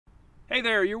Hey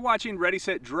there, you're watching Ready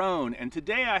Set Drone, and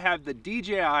today I have the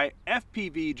DJI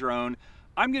FPV drone.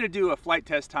 I'm going to do a flight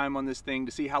test time on this thing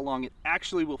to see how long it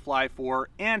actually will fly for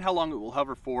and how long it will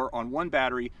hover for on one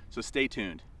battery, so stay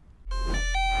tuned.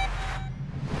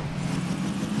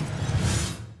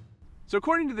 So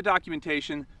according to the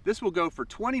documentation, this will go for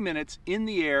 20 minutes in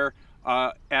the air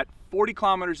at 40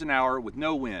 kilometers an hour with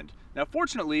no wind. Now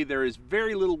fortunately there is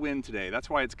very little wind today, that's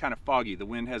why it's kind of foggy. The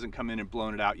wind hasn't come in and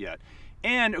blown it out yet.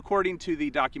 And according to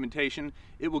the documentation,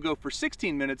 it will go for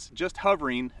 16 minutes just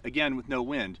hovering, again with no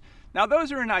wind. Now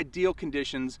those are in ideal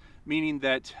conditions, meaning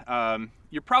that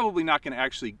you're probably not going to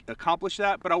actually accomplish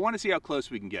that, but I want to see how close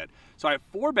we can get. So I have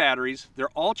 4 batteries, they're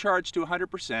all charged to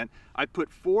 100%. I put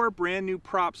 4 brand new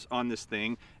props on this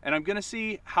thing, and I'm going to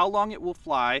see how long it will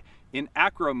fly in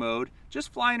acro mode,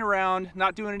 just flying around,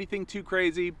 not doing anything too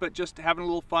crazy, but just having a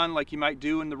little fun like you might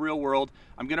do in the real world.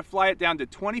 I'm going to fly it down to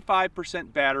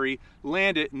 25% battery,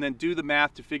 land it, and then do the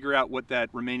math to figure out what that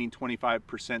remaining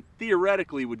 25%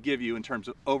 theoretically would give you in terms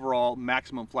of overall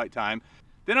maximum flight time.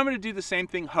 Then I'm going to do the same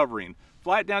thing hovering.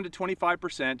 Fly it down to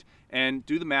 25% and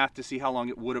do the math to see how long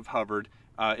it would have hovered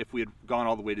if we had gone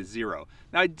all the way to 0.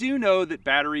 Now I do know that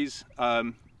batteries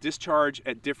discharge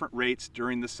at different rates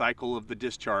during the cycle of the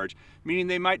discharge, meaning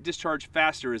they might discharge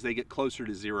faster as they get closer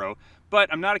to 0,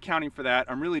 but I'm not accounting for that.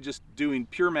 I'm really just doing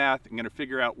pure math. I'm going to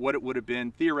figure out what it would have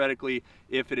been theoretically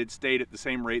if it had stayed at the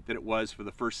same rate that it was for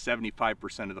the first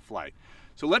 75% of the flight.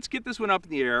 So let's get this one up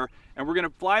in the air, and we're going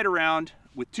to fly it around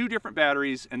with 2 different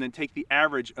batteries and then take the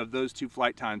average of those 2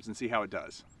 flight times and see how it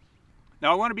does.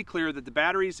 Now I want to be clear that the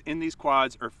batteries in these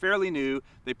quads are fairly new.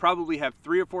 They probably have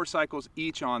 3 or 4 cycles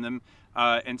each on them,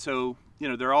 and so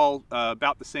they're all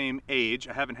about the same age.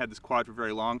 I haven't had this quad for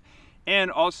very long,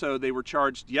 and also they were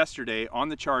charged yesterday on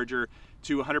the charger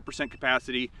to 100%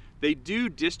 capacity. They do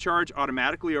discharge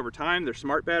automatically over time. They're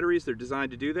smart batteries, they're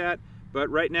designed to do that, but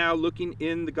right now looking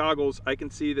in the goggles I can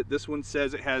see that this one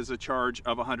says it has a charge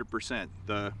of 100%,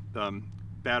 the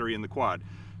battery in the quad,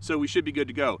 so we should be good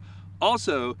to go.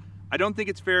 Also, I don't think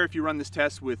it's fair if you run this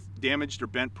test with damaged or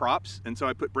bent props, and so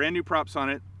I put brand new props on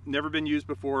it, never been used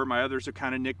before. My others are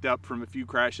kind of nicked up from a few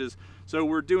crashes, so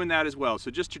we're doing that as well. So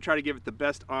just to try to give it the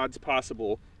best odds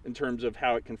possible in terms of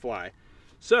how it can fly.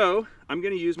 So I'm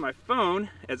going to use my phone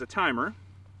as a timer.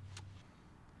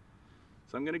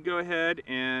 So I'm going to go ahead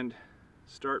and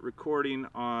start recording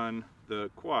on the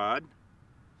quad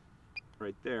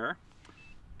right there,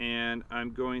 and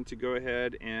I'm going to go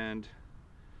ahead and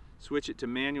switch it to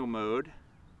manual mode,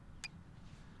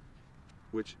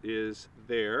 which is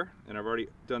there, and I've already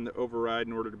done the override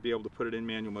in order to be able to put it in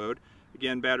manual mode.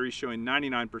 Again, battery's showing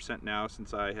 99% now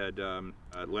since I had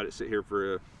let it sit here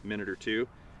for a minute or 2.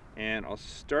 And I'll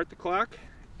start the clock,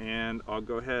 and I'll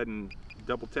go ahead and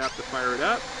double tap to fire it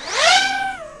up.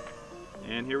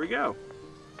 And here we go.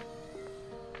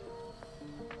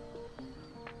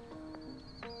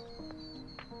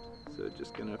 So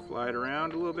just gonna fly it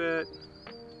around a little bit.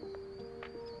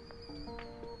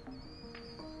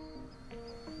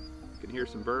 You can hear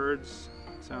some birds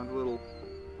sound a little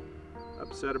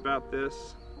upset about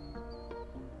this.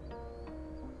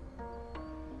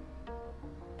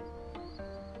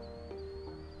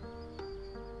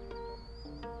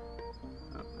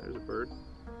 Oh, there's a bird.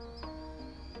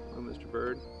 Hello, Mr.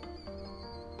 Bird.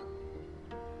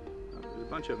 Oh, there's a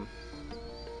bunch of them.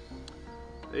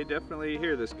 They definitely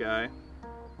hear this guy.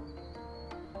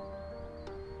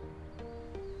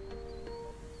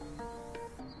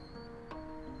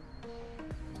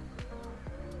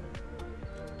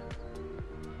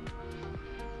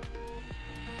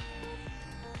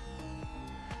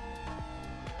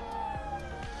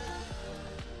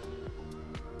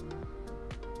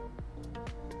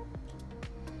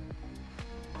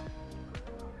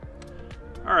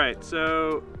 Alright,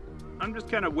 so I'm just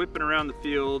kind of whipping around the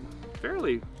field,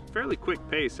 fairly quick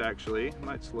pace actually.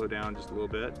 Might slow down just a little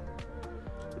bit.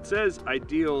 It says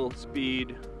ideal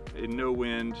speed in no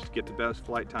wind to get the best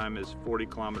flight time is 40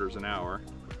 kilometers an hour.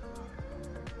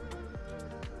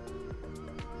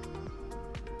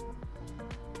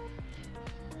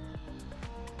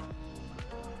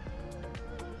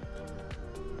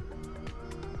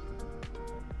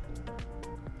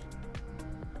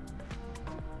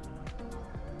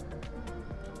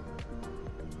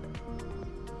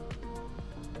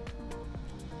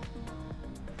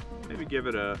 Maybe give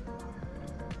it a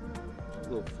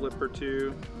little flip or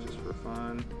 2 just for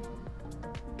fun.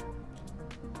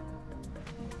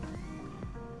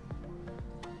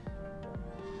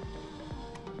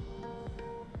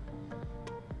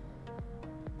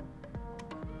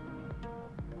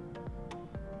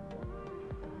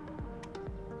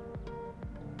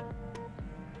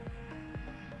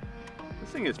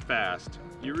 This thing is fast.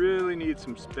 You really need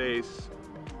some space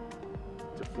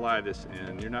to fly this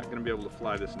in. You're not going to be able to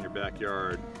fly this in your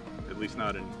backyard, at least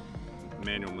not in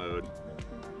manual mode.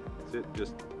 It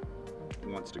just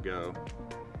wants to go.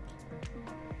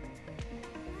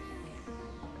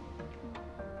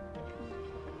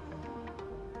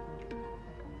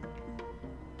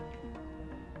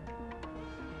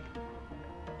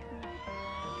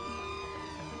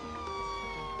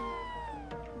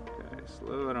 Okay,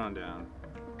 slow it on down.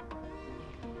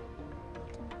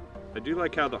 I do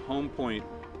like how the home point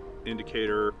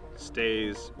indicator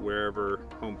stays wherever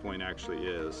home point actually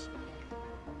is.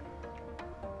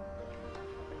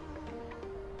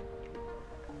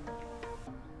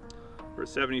 We're at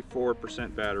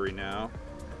 74% battery now.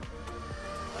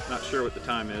 Not sure what the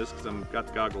time is because I've got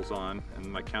the goggles on and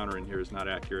my counter in here is not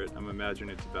accurate. I'm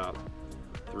imagining it's about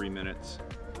 3 minutes.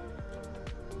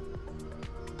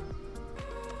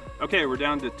 Okay, we're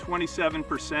down to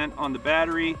 27% on the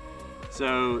battery.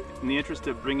 So in the interest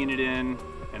of bringing it in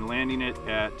and landing it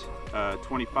at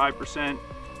 25%,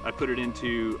 I put it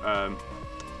into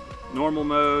normal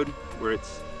mode where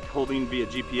it's holding via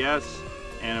GPS.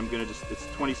 And I'm gonna it's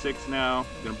 26 now.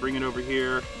 I'm gonna bring it over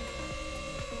here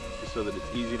just so that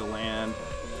it's easy to land.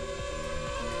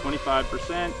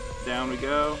 25%, down we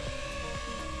go.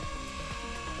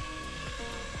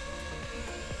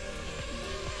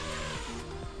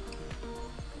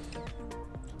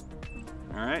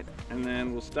 All right, and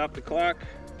then we'll stop the clock.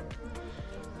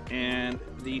 And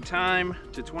the time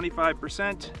to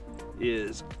 25%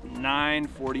 is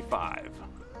 9:45.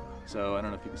 So I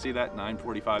don't know if you can see that,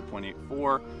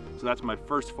 9:45.84. So that's my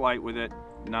first flight with it,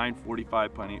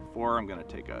 9:45.84. I'm gonna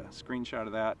take a screenshot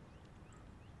of that.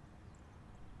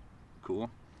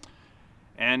 Cool.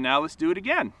 And now let's do it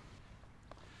again.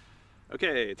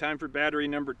 Okay, time for battery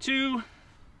number 2.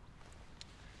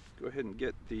 Go ahead and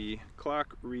get the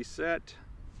clock reset.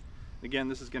 Again,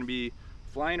 this is gonna be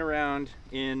flying around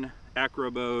in acro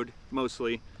mode,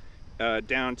 mostly,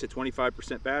 down to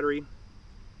 25% battery.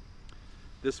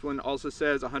 This one also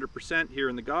says 100% here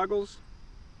in the goggles,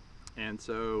 and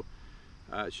so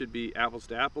it should be apples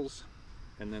to apples.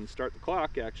 And then start the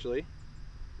clock, actually.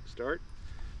 Start,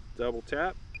 double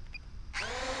tap, up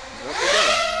we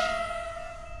go.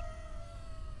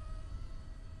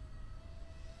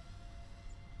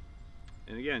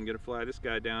 And again, gonna fly this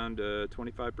guy down to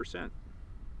 25%.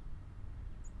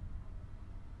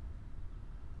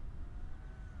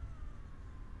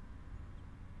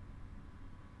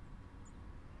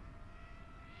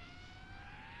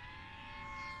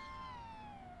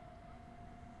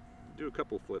 Do a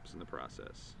couple flips in the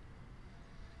process.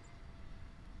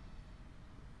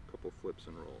 A couple flips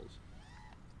and rolls.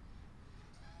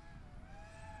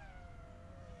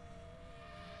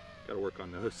 Got to work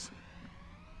on those.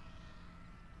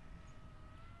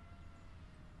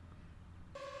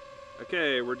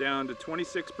 Okay, we're down to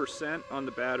 26% on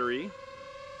the battery,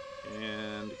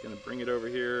 and gonna bring it over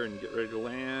here and get ready to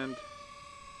land.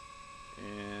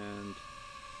 And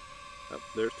up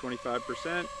there's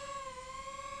 25%.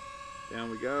 Down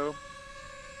we go.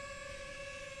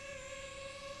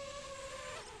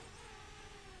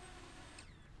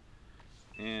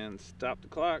 And stop the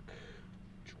clock.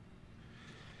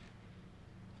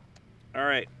 All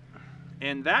right,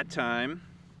 and that time,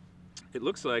 it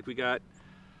looks like we got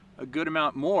a good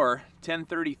amount more,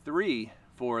 10:33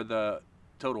 for the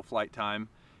total flight time.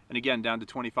 And again, down to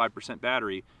 25%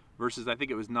 battery versus I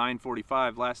think it was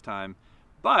 9:45 last time.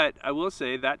 But I will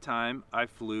say that time I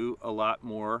flew a lot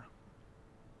more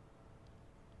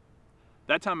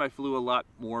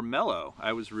mellow.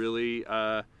 I was really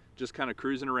just kind of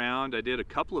cruising around. I did a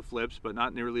couple of flips, but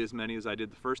not nearly as many as I did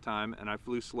the first time, and I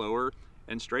flew slower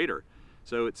and straighter.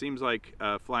 So it seems like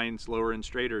flying slower and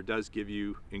straighter does give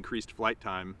you increased flight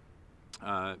time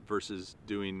versus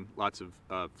doing lots of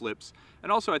flips.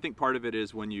 And also I think part of it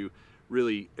is when you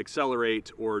really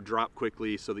accelerate or drop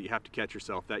quickly so that you have to catch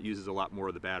yourself, that uses a lot more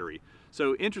of the battery.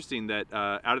 So interesting that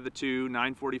out of the two,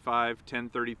 9:45,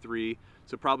 10:33,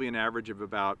 so probably an average of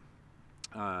about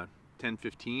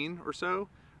 10:15 or so,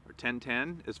 or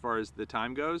 10:10 as far as the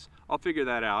time goes. I'll figure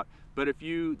that out. But if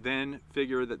you then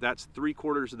figure that that's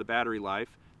 3/4 of the battery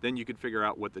life, then you could figure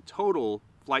out what the total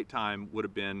flight time would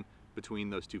have been between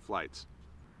those two flights.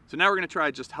 So now we're going to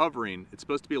try just hovering. It's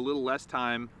supposed to be a little less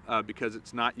time because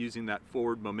it's not using that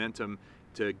forward momentum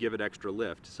to give it extra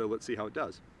lift. So let's see how it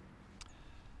does.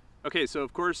 Okay, so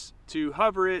of course to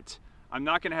hover it, I'm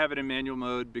not going to have it in manual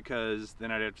mode because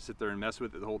then I'd have to sit there and mess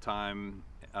with it the whole time.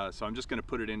 So I'm just going to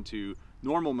put it into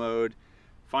normal mode,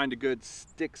 find a good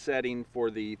stick setting for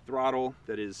the throttle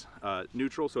that is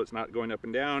neutral so it's not going up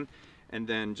and down, and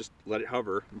then just let it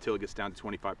hover until it gets down to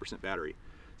 25% battery.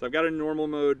 So I've got it in normal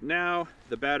mode now.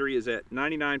 The battery is at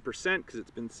 99% because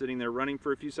it's been sitting there running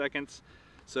for a few seconds.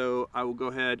 So I will go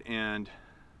ahead and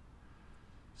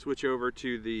switch over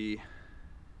to the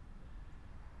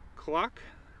clock,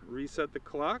 reset the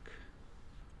clock,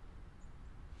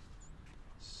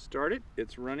 start it.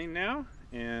 It's running now.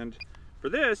 And for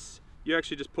this, you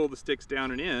actually just pull the sticks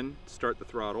down and in to start the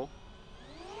throttle.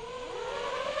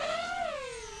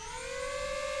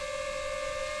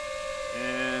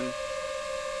 And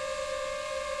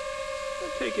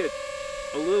I'll take it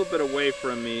a little bit away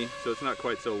from me so it's not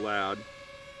quite so loud.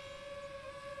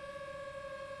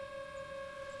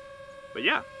 But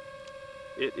yeah,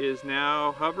 it is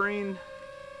now hovering.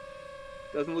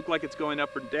 Doesn't look like it's going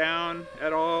up or down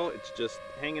at all. It's just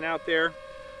hanging out there.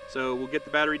 So we'll get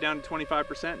the battery down to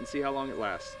 25% and see how long it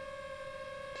lasts.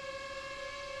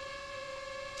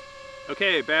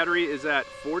 Okay, battery is at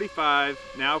 45,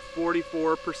 now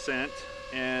 44%,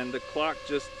 and the clock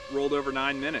just rolled over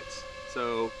 9 minutes.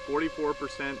 So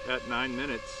 44% at 9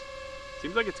 minutes.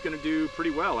 Seems like it's gonna do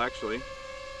pretty well, actually.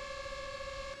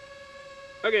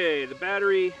 Okay, the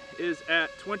battery is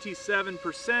at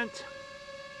 27%,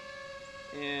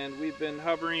 and we've been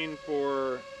hovering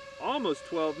for almost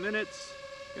 12 minutes.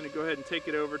 Gonna go ahead and take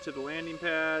it over to the landing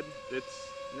pad.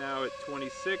 It's now at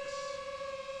 26,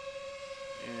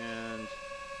 and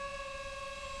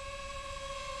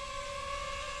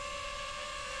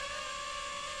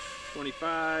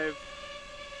 $25,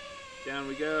 down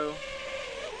we go.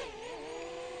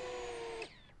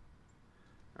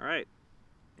 All right.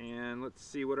 And let's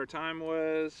see what our time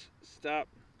was. Stop.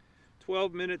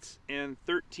 12 minutes and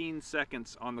 13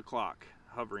 seconds on the clock,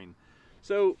 hovering.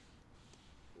 So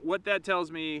what that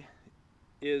tells me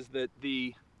is that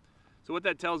the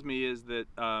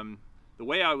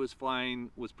way I was flying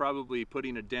was probably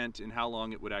putting a dent in how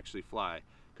long it would actually fly.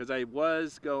 Because I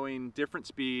was going different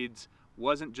speeds,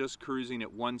 wasn't just cruising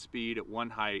at one speed, at one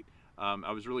height.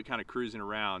 I was really kind of cruising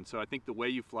around. So I think the way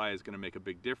you fly is going to make a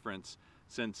big difference,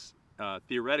 since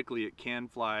theoretically it can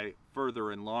fly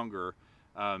further and longer,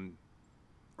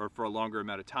 or for a longer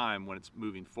amount of time when it's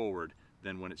moving forward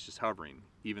than when it's just hovering,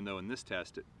 even though in this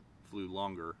test it flew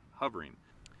longer hovering.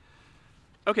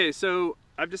 Okay, so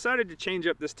I've decided to change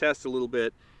up this test a little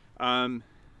bit.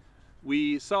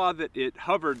 We saw that it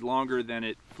hovered longer than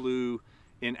it flew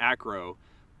in acro,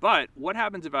 but what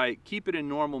happens if I keep it in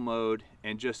normal mode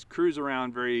and just cruise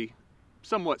around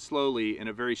somewhat slowly in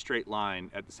a very straight line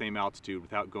at the same altitude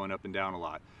without going up and down a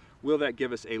lot? Will that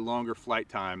give us a longer flight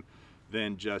time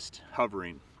than just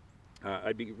hovering?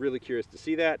 I'd be really curious to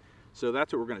see that. So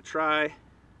that's what we're going to try.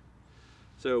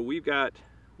 So we've got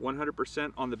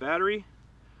 100% on the battery.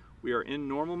 We are in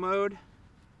normal mode.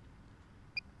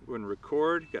 We're going to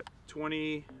record. Got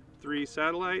 23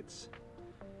 satellites,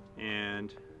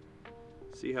 and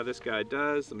see how this guy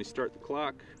does. Let me start the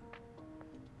clock.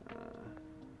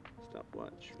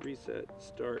 Stopwatch, reset,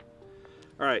 start.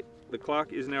 All right, the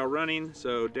clock is now running,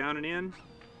 so down and in.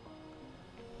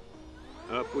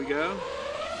 Up we go.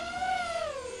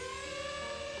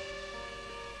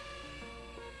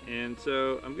 And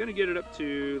so I'm gonna get it up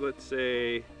to, let's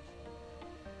say,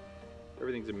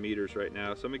 everything's in meters right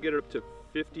now, so I'm gonna get it up to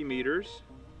 50 meters.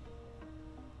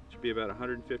 Should be about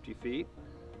 150 feet.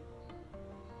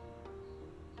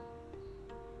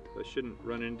 I shouldn't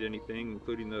run into anything,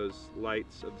 including those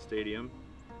lights of the stadium.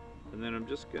 And then I'm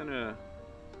just gonna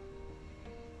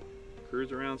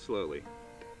cruise around slowly.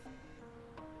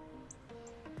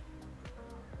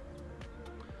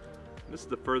 This is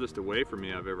the furthest away from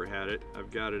me I've ever had it.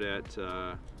 I've got it at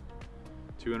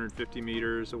 250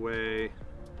 meters away,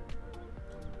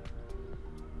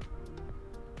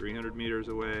 300 meters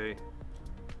away.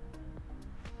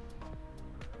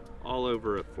 All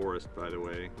over a forest, by the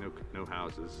way. No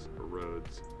houses or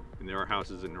roads. And there are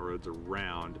houses and roads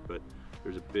around, but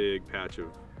there's a big patch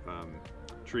of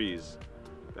trees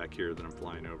back here that I'm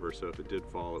flying over, so if it did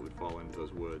fall, it would fall into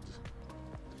those woods.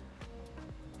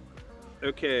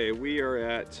 Okay, we are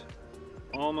at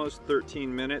almost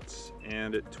 13 minutes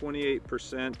and at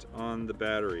 28% on the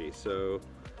battery, so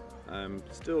I'm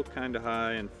still kind of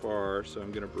high and far, so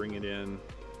I'm going to bring it in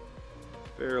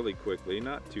fairly quickly,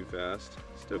 not too fast.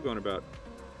 Still going about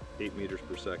 8 meters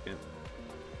per second.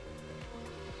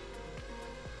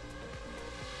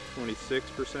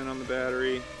 26% on the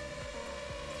battery.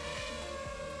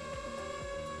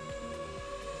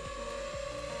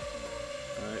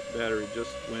 Alright, battery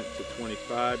just went to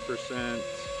 25%. I'm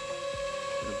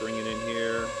going to bring it in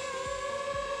here.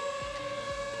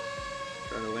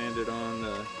 Try to land it on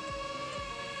the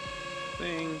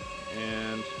thing,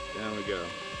 and down we go.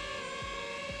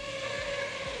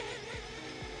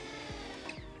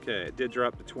 Okay, it did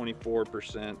drop to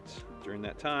 24% during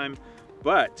that time,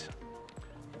 but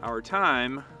our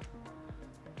time,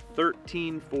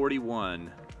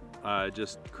 13:41,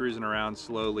 just cruising around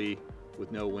slowly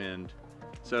with no wind.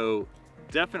 So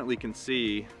definitely can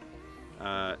see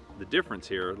the difference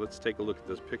here. Let's take a look at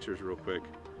those pictures real quick.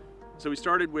 So we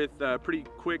started with pretty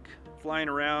quick flying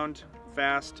around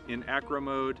fast in acro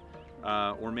mode,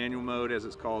 or manual mode as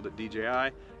it's called at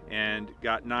DJI, and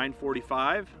got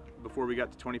 9:45 before we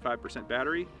got to 25%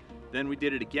 battery. Then we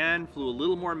did it again, flew a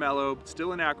little more mellow,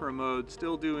 still in acro mode,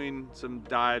 still doing some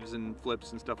dives and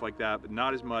flips and stuff like that, but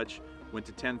not as much. Went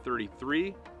to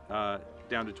 10:33,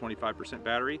 down to 25%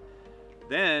 battery.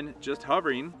 Then just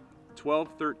hovering,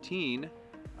 12:13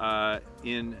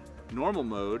 in normal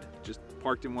mode, just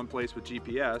parked in one place with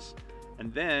GPS,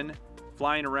 and then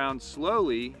flying around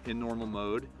slowly in normal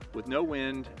mode with no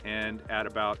wind and at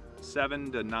about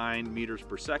 7 to 9 meters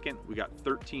per second. We got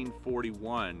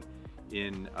 13:41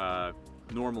 in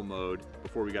normal mode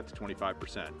before we got to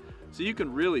 25%. So you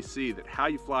can really see that how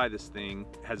you fly this thing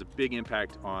has a big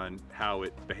impact on how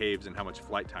it behaves and how much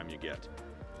flight time you get.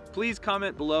 Please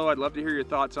comment below. I'd love to hear your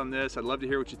thoughts on this. I'd love to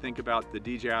hear what you think about the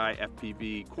DJI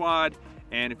FPV quad.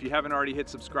 And if you haven't already hit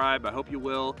subscribe, I hope you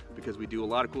will, because we do a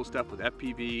lot of cool stuff with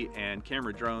FPV and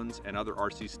camera drones and other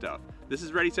RC stuff. This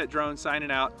is Ready Set Drone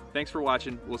signing out. Thanks for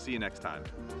watching. We'll see you next time.